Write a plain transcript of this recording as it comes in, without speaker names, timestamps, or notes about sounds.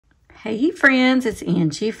Hey friends, it's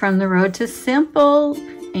Angie from The Road to Simple,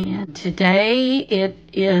 and today it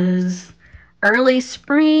is early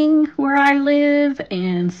spring where I live,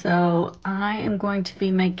 and so I am going to be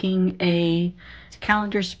making a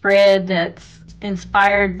calendar spread that's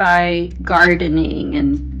inspired by gardening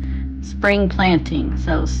and spring planting.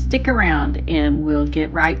 So stick around and we'll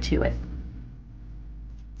get right to it.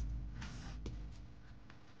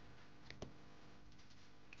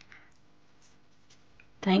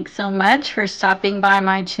 Thanks so much for stopping by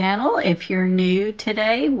my channel. If you're new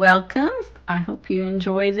today, welcome. I hope you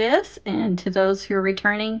enjoy this. And to those who are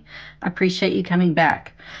returning, I appreciate you coming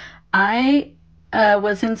back. I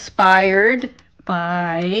was inspired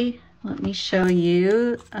by, let me show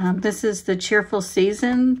you. This is the Cheerful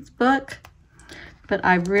Seasons book. But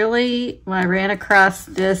when I ran across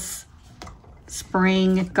this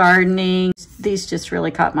spring gardening, these just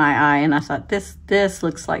really caught my eye, and I thought this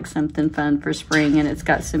looks like something fun for spring, and it's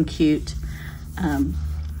got some cute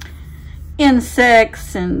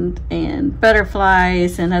insects and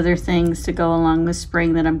butterflies and other things to go along with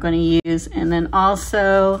spring that I'm going to use. And then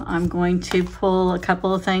also I'm going to pull a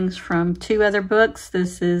couple of things from two other books.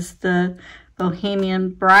 This is the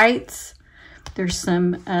Bohemian Brights. There's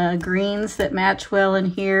some greens that match well in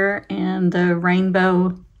here, and the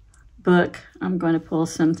Rainbow book, I'm going to pull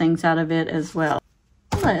some things out of it as well.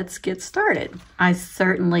 Let's get started. I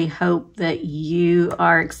certainly hope that you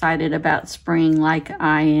are excited about spring like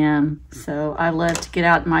I am. So I love to get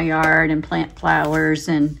out in my yard and plant flowers,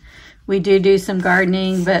 and we do some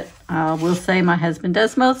gardening, but I will say my husband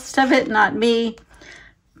does most of it, not me.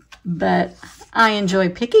 But I enjoy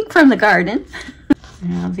picking from the garden.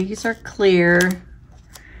 Now these are clear,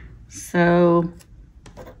 so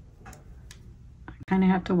kind of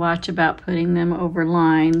have to watch about putting them over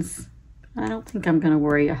lines. I don't think I'm going to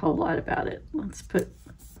worry a whole lot about it. Let's put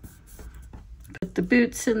the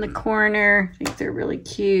boots in the corner. I think they're really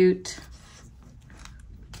cute.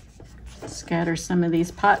 Scatter some of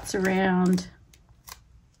these pots around.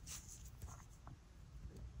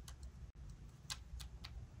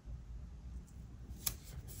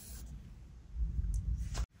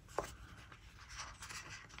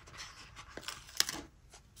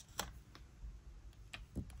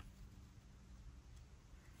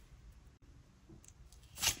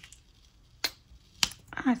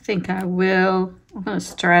 I think I will. I'm going to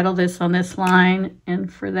straddle this on this line,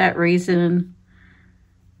 and for that reason,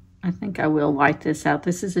 I think I will white this out.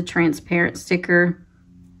 This is a transparent sticker.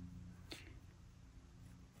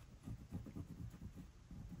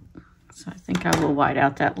 So I think I will white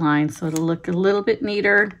out that line so it'll look a little bit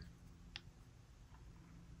neater.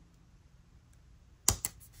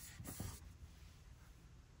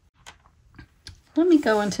 Let me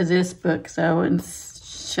go into this book though and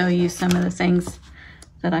show you some of the things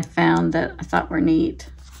that I found that I thought were neat.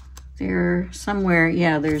 There somewhere,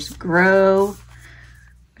 yeah, there's grow,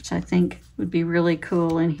 which I think would be really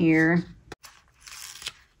cool in here.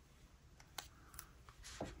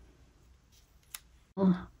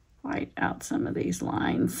 I'll white out some of these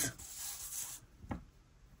lines. I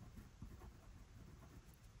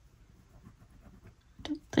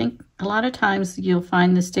don't think, a lot of times you'll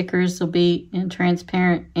find the stickers will be in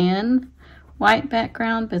transparent and white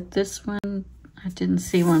background, but this one, I didn't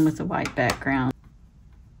see one with a white background.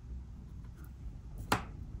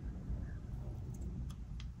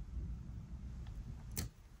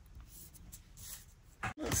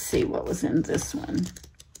 Let's see what was in this one.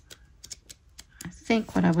 I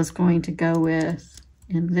think what I was going to go with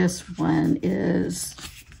in this one is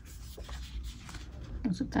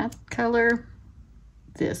it that color?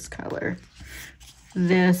 This color.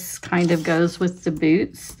 This kind of goes with the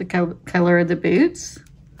boots, the color of the boots.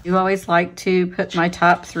 You always like to put my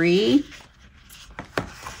top three.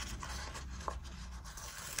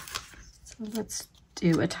 So let's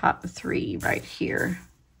do a top three right here.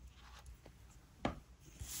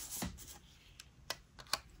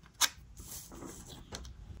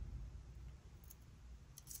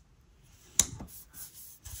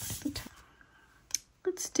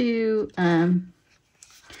 Let's do,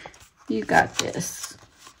 you got this.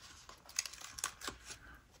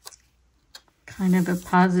 Kind of a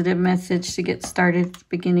positive message to get started at the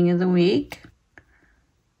beginning of the week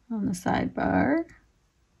on the sidebar.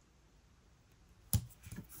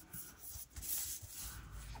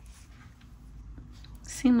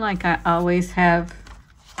 Seem like I always have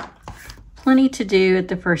plenty to do at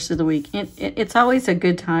the first of the week. It's always a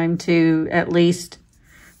good time to at least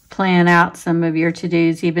plan out some of your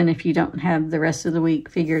to-dos, even if you don't have the rest of the week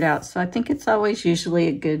figured out. So I think it's always usually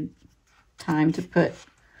a good time to put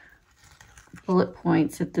bullet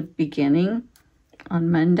points at the beginning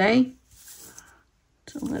on Monday.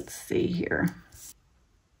 So let's see here.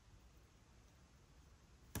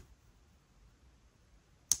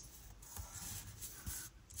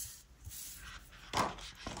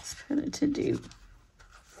 Let's put it to do.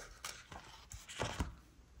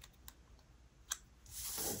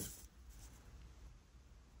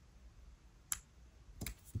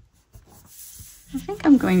 I think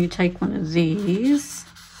I'm going to take one of these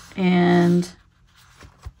and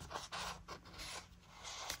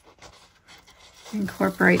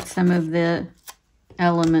incorporate some of the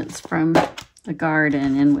elements from the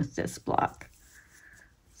garden in with this block.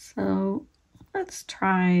 So let's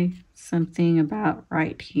try something about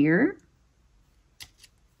right here.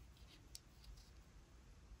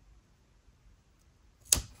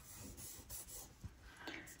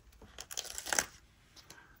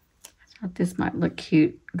 I thought this might look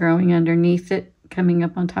cute growing underneath it, coming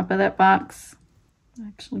up on top of that box. I'm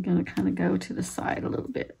actually going to kind of go to the side a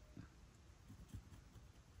little bit.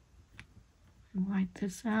 White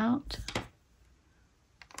this out.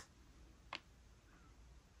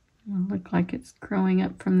 It'll look like it's growing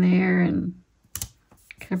up from there and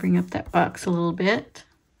covering up that box a little bit.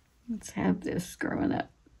 Let's have this growing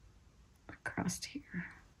up across here.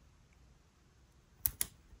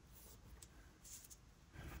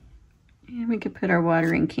 And we could put our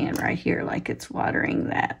watering can right here like it's watering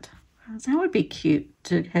that. That would be cute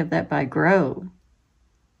to have that by grow.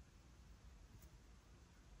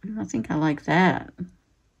 I think I like that.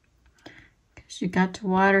 Because you got to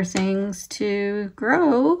water things to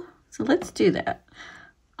grow. So let's do that.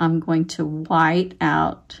 I'm going to white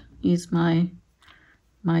out, use my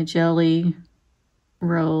jelly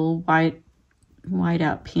roll white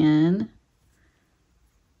out pen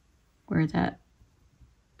where that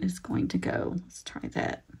is going to go. Let's try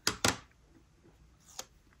that.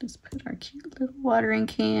 Just put our cute little watering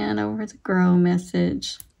can over the grow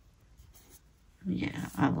message. Yeah,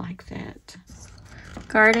 I like that.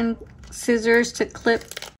 Garden scissors to clip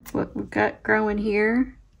what we've got growing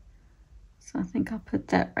here. So I think I'll put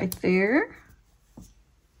that right there.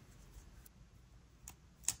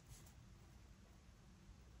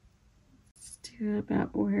 Let's do it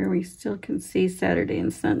about where we still can see Saturday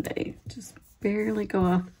and Sunday. Just barely go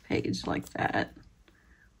off the page like that.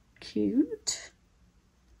 Cute.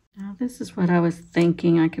 Now this is what I was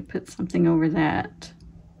thinking. I could put something over that.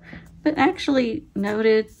 But actually,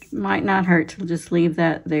 noted, might not hurt to just leave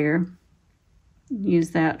that there. Use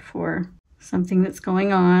that for something that's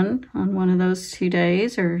going on one of those 2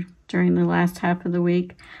 days or during the last half of the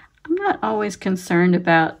week. I'm not always concerned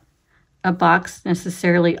about a box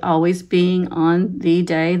necessarily always being on the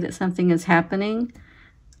day that something is happening.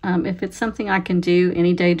 If it's something I can do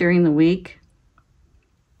any day during the week,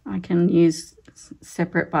 I can use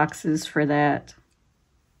separate boxes for that.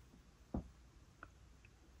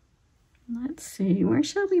 Let's see, where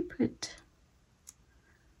shall we put?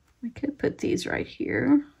 We could put these right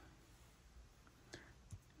here.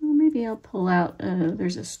 Well, maybe I'll pull out,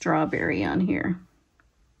 there's a strawberry on here.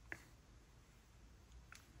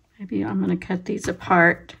 Maybe I'm going to cut these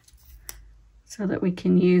apart so that we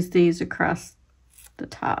can use these across the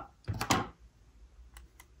top.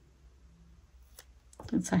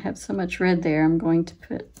 Since I have so much red there, I'm going to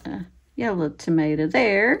put a yellow tomato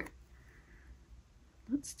there.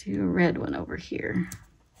 Let's do a red one over here.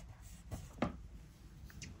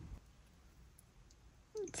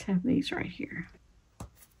 Let's have these right here.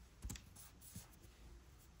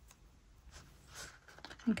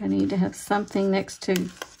 I think I need to have something next to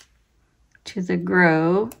the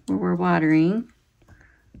grow where we're watering.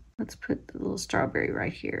 Let's put the little strawberry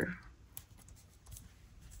right here.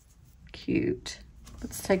 Cute.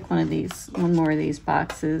 Let's take one more of these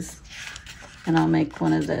boxes, and I'll make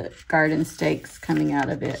one of the garden stakes coming out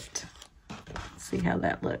of it. See how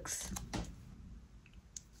that looks.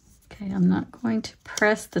 Okay, I'm not going to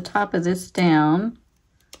press the top of this down.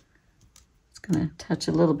 It's going to touch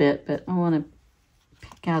a little bit, but I want to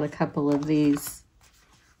pick out a couple of these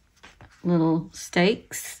little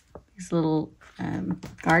stakes, these little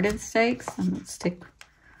garden stakes. I'm going to stick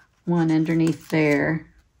one underneath there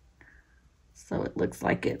so it looks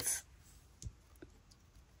like it's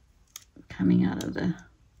coming out of the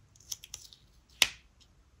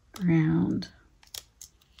ground.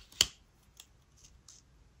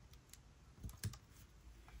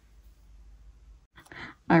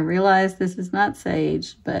 I realize this is not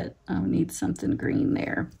sage, but I need something green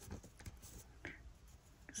there.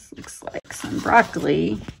 This looks like some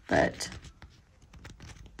broccoli, but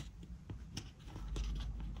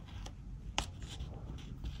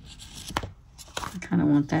I kind of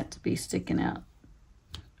want that to be sticking out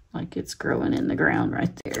like it's growing in the ground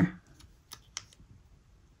right there.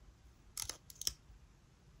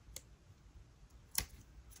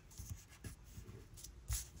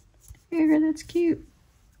 There, that's cute.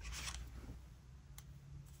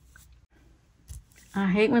 I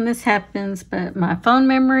hate when this happens, but my phone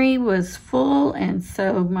memory was full and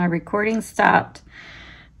so my recording stopped.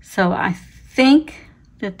 So I think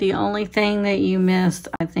that the only thing that you missed,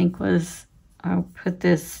 I think, was I'll put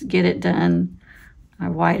this Get It Done. I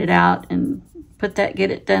white it out and put that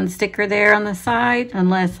Get It Done sticker there on the side,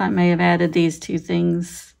 unless I may have added these two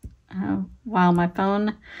things while my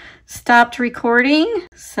phone stopped recording.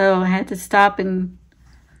 So I had to stop and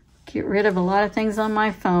get rid of a lot of things on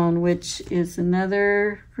my phone, which is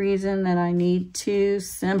another reason that I need to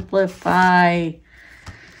simplify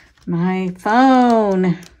my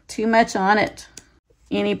phone. Too much on it.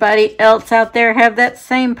 Anybody else out there have that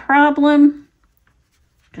same problem?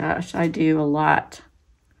 Gosh, I do a lot.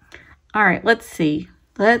 All right, let's see.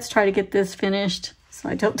 Let's try to get this finished so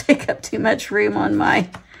I don't take up too much room on my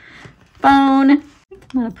phone. I'm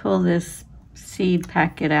gonna pull this seed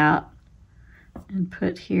packet out and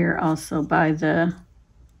put here also by the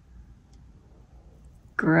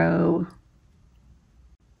grow.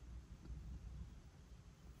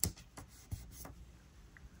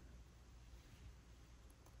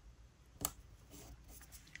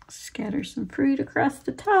 Scatter some fruit across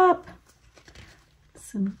the top.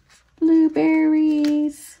 Some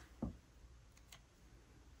blueberries.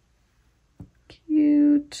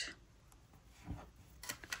 Cute.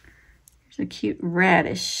 Here's a cute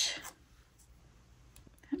radish.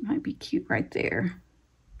 That might be cute right there.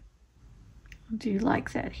 I do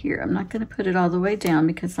like that here. I'm not going to put it all the way down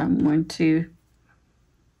because I'm going to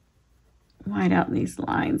white out these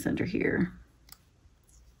lines under here.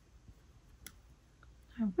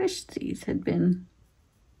 I wish these had been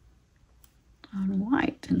on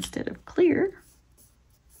white instead of clear.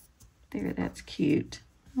 There, that's cute.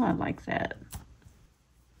 Oh, I like that.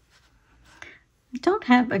 I don't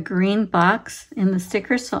have a green box in the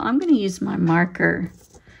sticker, so I'm going to use my marker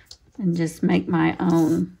and just make my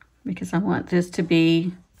own because I want this to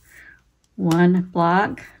be one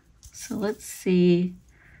block. So let's see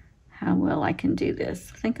how well I can do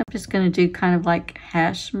this. I think I'm just going to do kind of like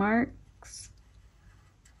hash marks.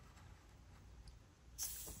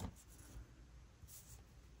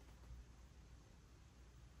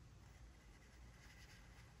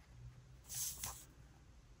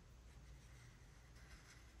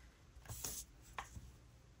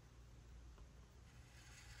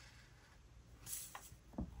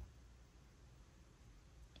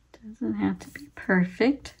 Doesn't have to be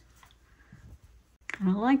perfect.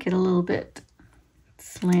 I like it a little bit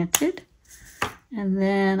slanted. And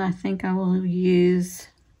then I think I will use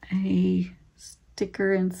a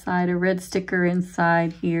sticker inside, a red sticker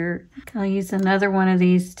inside here. I'll use another one of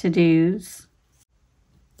these to-dos.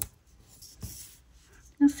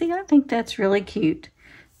 Now see, I think that's really cute.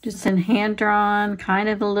 Just in hand-drawn, kind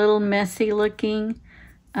of a little messy looking.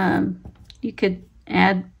 You could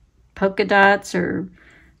add polka dots or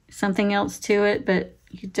something else to it, but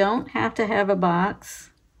you don't have to have a box.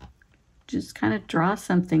 Just kind of draw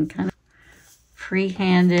something, kind of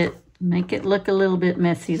freehand it, make it look a little bit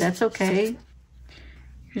messy. That's okay.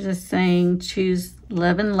 Here's a saying, choose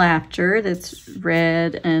love and laughter. That's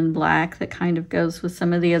red and black. That kind of goes with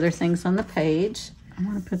some of the other things on the page. I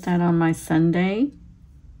want to put that on my sundae,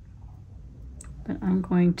 but I'm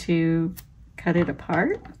going to cut it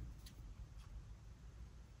apart.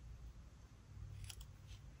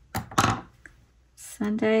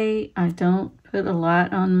 Sunday, I don't put a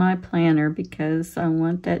lot on my planner because I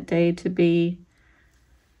want that day to be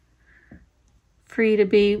free to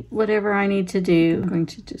be whatever I need to do. I'm going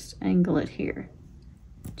to just angle it here.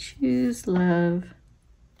 Choose love.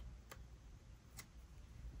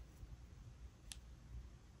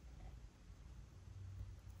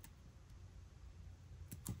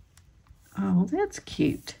 Oh, that's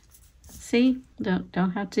cute. See,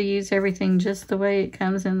 don't have to use everything just the way it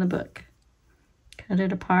comes in the book. Cut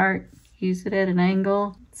it apart, use it at an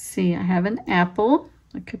angle. Let's see, I have an apple.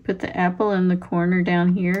 I could put the apple in the corner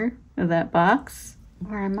down here of that box,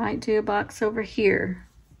 or I might do a box over here.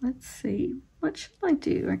 Let's see, what should I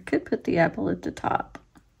do? I could put the apple at the top.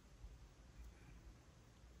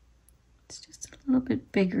 It's just a little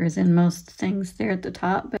bit bigger than most things there at the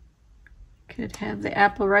top, but I could have the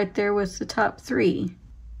apple right there with the top three.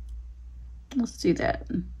 Let's do that.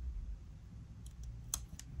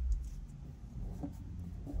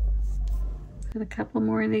 Put a couple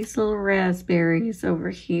more of these little raspberries over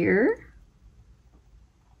here.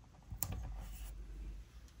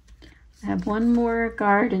 I have one more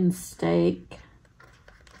garden stake.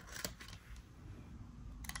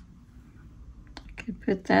 I could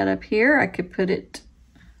put that up here. I could put it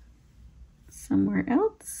somewhere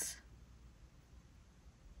else.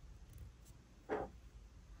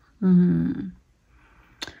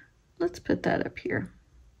 Let's put that up here.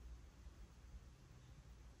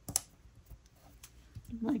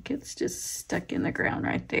 Like it's just stuck in the ground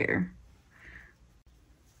right there.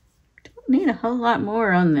 Don't need a whole lot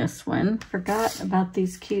more on this one. Forgot about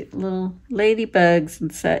these cute little ladybugs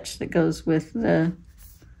and such that goes with the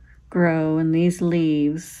grow and these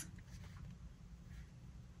leaves.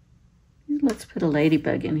 Let's put a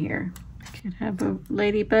ladybug in here. Could have a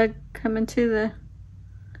ladybug come into the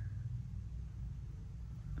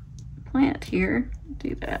plant here.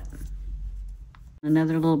 Do that.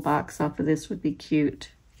 Another little box off of this would be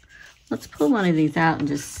cute. Let's pull one of these out and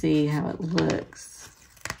just see how it looks.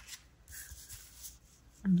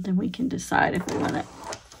 And then we can decide if we want to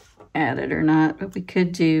add it or not. But we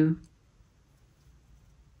could do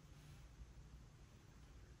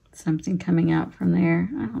something coming out from there.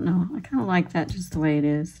 I don't know. I kind of like that just the way it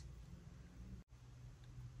is.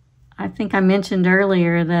 I think I mentioned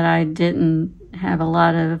earlier that I didn't have a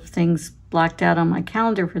lot of things blocked out on my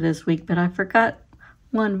calendar for this week, but I forgot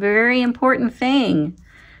one very important thing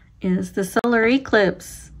is the solar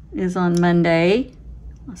eclipse is on Monday.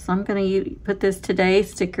 So I'm going to put this today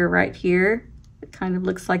sticker right here. It kind of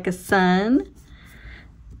looks like a sun.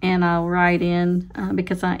 And I'll write in,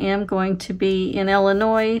 because I am going to be in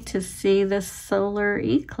Illinois to see the solar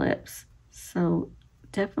eclipse. So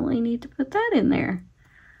definitely need to put that in there.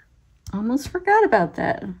 Almost forgot about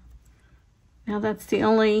that. Now that's the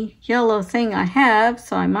only yellow thing I have,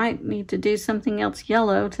 so I might need to do something else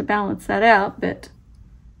yellow to balance that out, but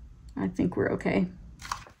I think we're okay.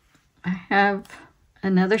 I have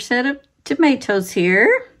another set of tomatoes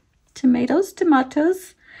here. Tomatoes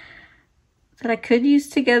that I could use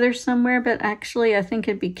together somewhere, but actually I think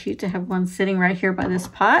it'd be cute to have one sitting right here by this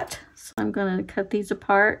pot. So I'm going to cut these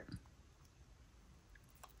apart.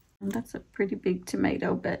 And that's a pretty big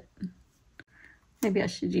tomato, but maybe I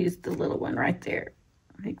should use the little one right there.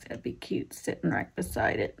 I think that'd be cute sitting right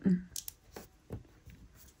beside it.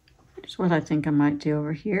 Here's what I think I might do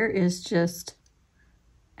over here is just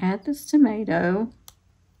add this tomato.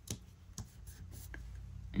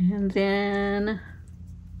 And then,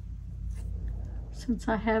 since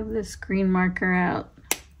I have this green marker out,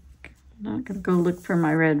 I'm not going to go look for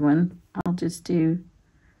my red one. I'll just do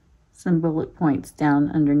some bullet points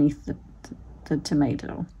down underneath the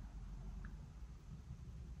tomato.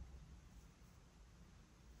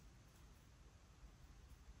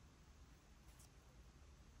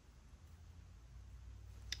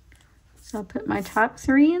 So I'll put my top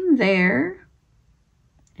 3 in there.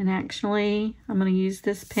 And actually, I'm going to use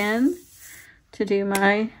this pen to do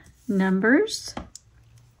my numbers.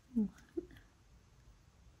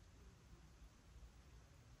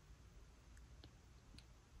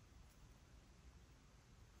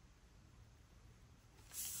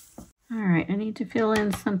 All right, I need to fill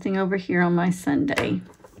in something over here on my Sunday.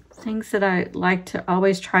 Things that I like to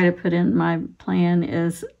always try to put in my plan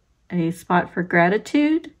is a spot for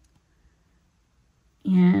gratitude.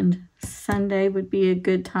 And Sunday would be a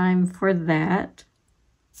good time for that.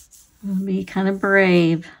 I'll be kind of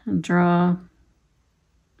brave and draw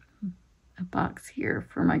a box here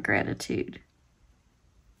for my gratitude.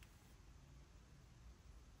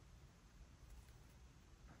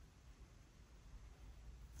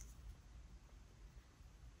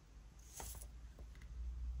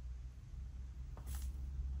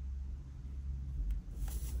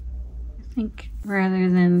 I think rather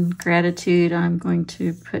than gratitude, I'm going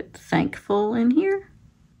to put thankful in here.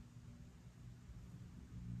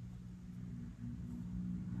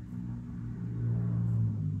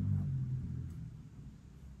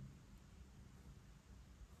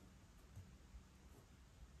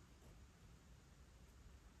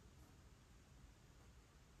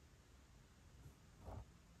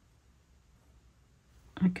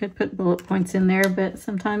 I could put bullet points in there, but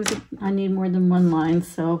sometimes I need more than one line,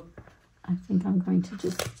 so I think I'm going to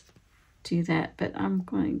just do that, but I'm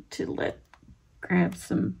going to grab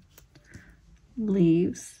some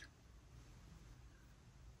leaves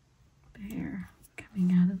there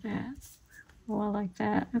coming out of that. Oh, I like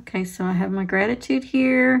that. Okay, so I have my gratitude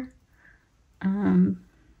here.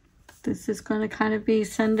 This is going to kind of be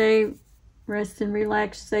Sunday rest and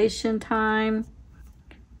relaxation time.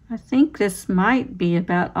 I think this might be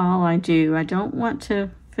about all I do. I don't want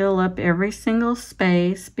to fill up every single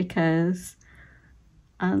space because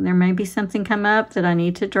there may be something come up that I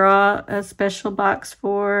need to draw a special box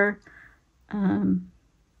for.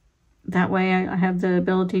 That way I have the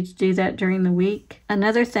ability to do that during the week.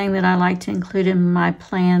 Another thing that I like to include in my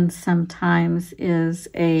plan sometimes is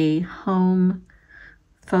a home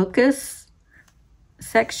focus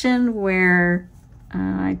section where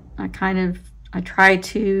I kind of I try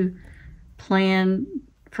to plan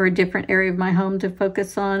for a different area of my home to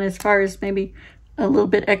focus on, as far as maybe a little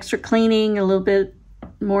bit extra cleaning, a little bit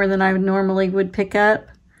more than I would normally would pick up.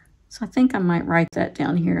 So I think I might write that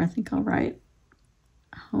down here. I think I'll write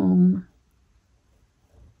home.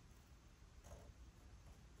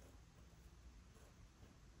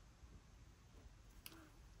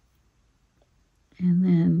 And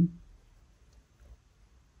then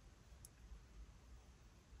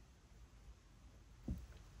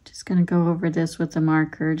just going to go over this with the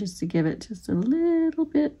marker just to give it just a little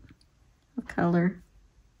bit of color.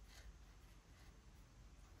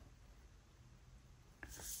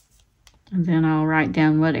 And then I'll write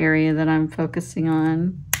down what area that I'm focusing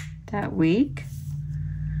on that week.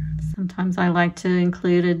 Sometimes I like to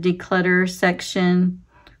include a declutter section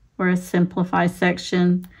or a simplify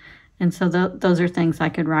section. And so those are things I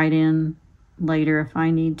could write in later if I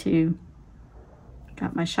need to.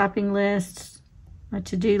 Got my shopping list, my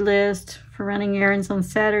to-do list for running errands on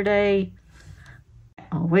Saturday. I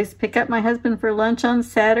always pick up my husband for lunch on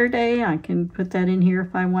Saturday. I can put that in here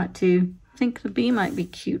if I want to. I think the bee might be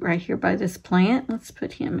cute right here by this plant. Let's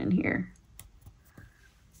put him in here.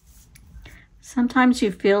 Sometimes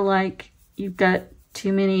you feel like you've got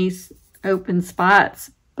too many open spots,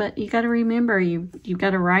 but you got to remember you've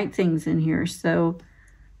got to write things in here. So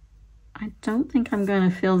I don't think I'm going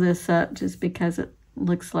to fill this up just because it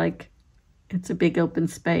looks like it's a big open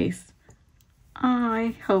space.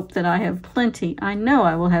 I hope that I have plenty. I know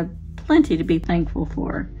I will have plenty to be thankful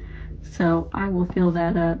for. So I will fill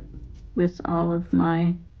that up with all of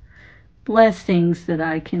my blessings that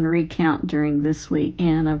I can recount during this week.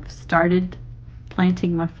 And I've started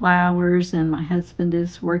planting my flowers, and my husband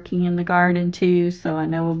is working in the garden too, so I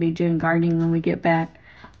know we'll be doing gardening when we get back.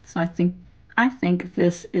 So I think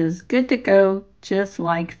this is good to go just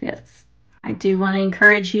like this. I do want to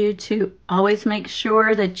encourage you to always make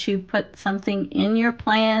sure that you put something in your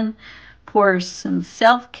plan for some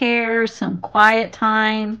self-care, some quiet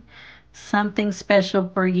time, something special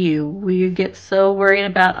for you. We get so worried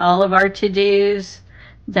about all of our to-dos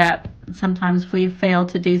that sometimes we fail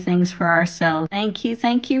to do things for ourselves. Thank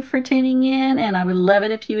you for tuning in, and I would love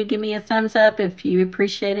it if you would give me a thumbs up if you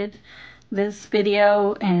appreciated this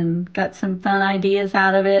video and got some fun ideas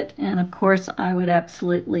out of it. And of course, I would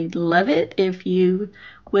absolutely love it if you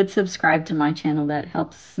would subscribe to my channel. That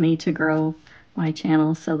helps me to grow my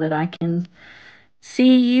channel so that I can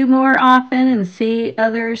see you more often and see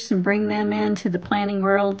others and bring them into the planning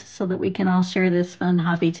world so that we can all share this fun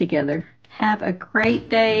hobby together. Have a great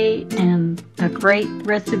day and a great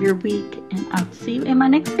rest of your week, and I'll see you in my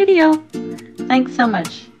next video. Thanks so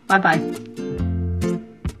much. Bye-bye.